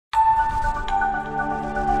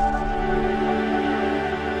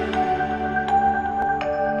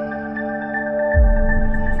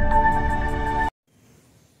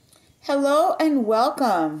Hello and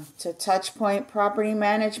welcome to TouchPoint Property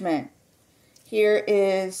Management. Here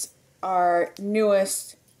is our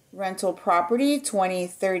newest rental property,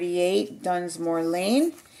 2038 Dunsmore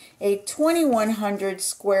Lane, a 2,100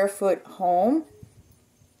 square foot home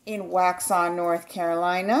in Waxhaw, North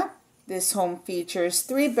Carolina. This home features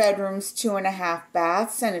 3 bedrooms, 2.5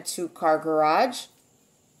 baths, and a 2-car garage.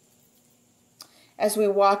 As we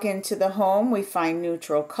walk into the home, we find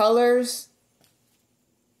neutral colors.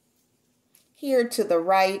 Here to the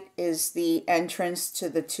right is the entrance to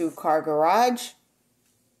the 2-car garage.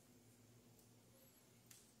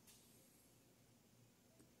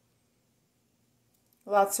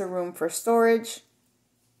 Lots of room for storage.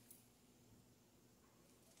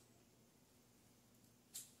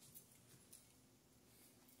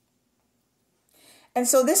 And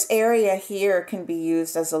so this area here can be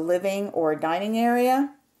used as a living or dining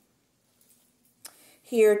area.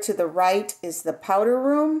 Here to the right is the powder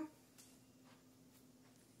room.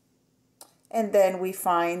 And then we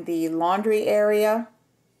find the laundry area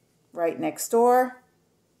right next door.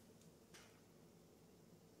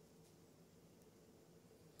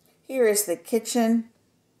 Here is the kitchen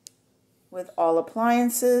with all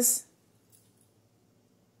appliances.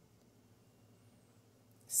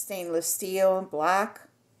 Stainless steel and black.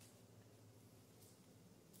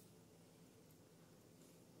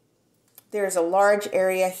 There's a large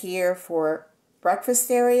area here for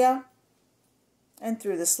breakfast area. And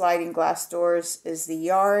through the sliding glass doors is the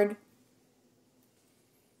yard.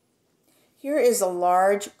 Here is a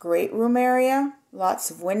large great room area.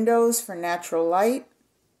 Lots of windows for natural light.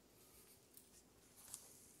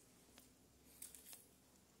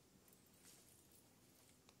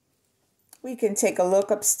 We can take a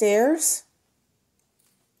look upstairs.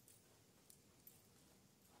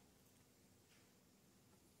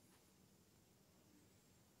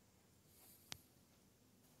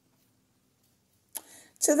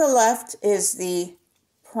 To the left is the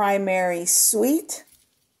primary suite.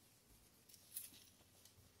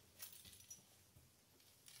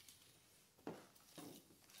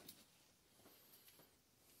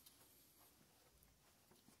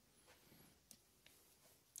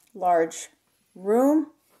 Large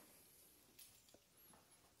room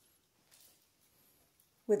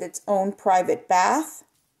with its own private bath.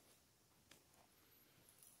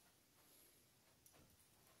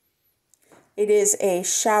 It is a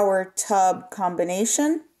shower tub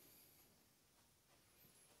combination.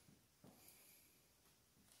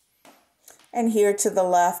 And here to the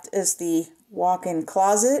left is the walk-in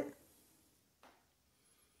closet.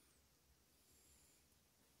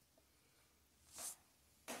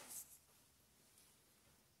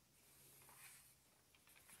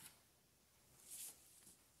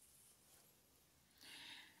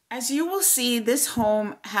 As you will see, this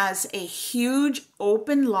home has a huge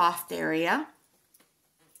open loft area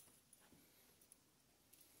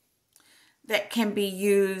that can be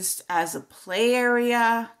used as a play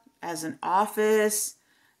area, as an office,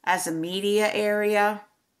 as a media area.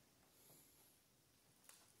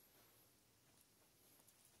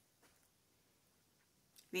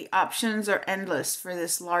 The options are endless for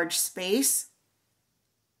this large space.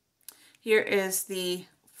 Here is the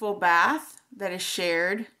full bath that is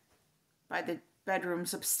shared by the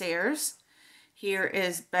bedrooms upstairs. Here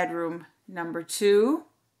is bedroom number 2.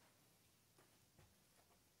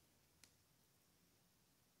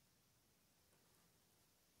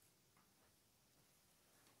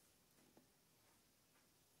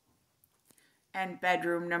 And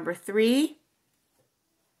bedroom number 3.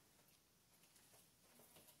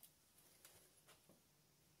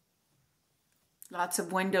 Lots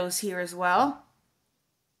of windows here as well.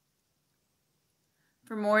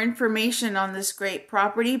 For more information on this great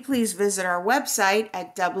property, please visit our website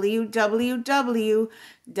at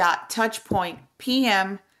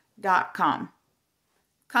www.touchpointpm.com.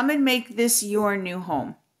 Come and make this your new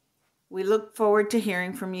home. We look forward to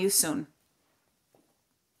hearing from you soon.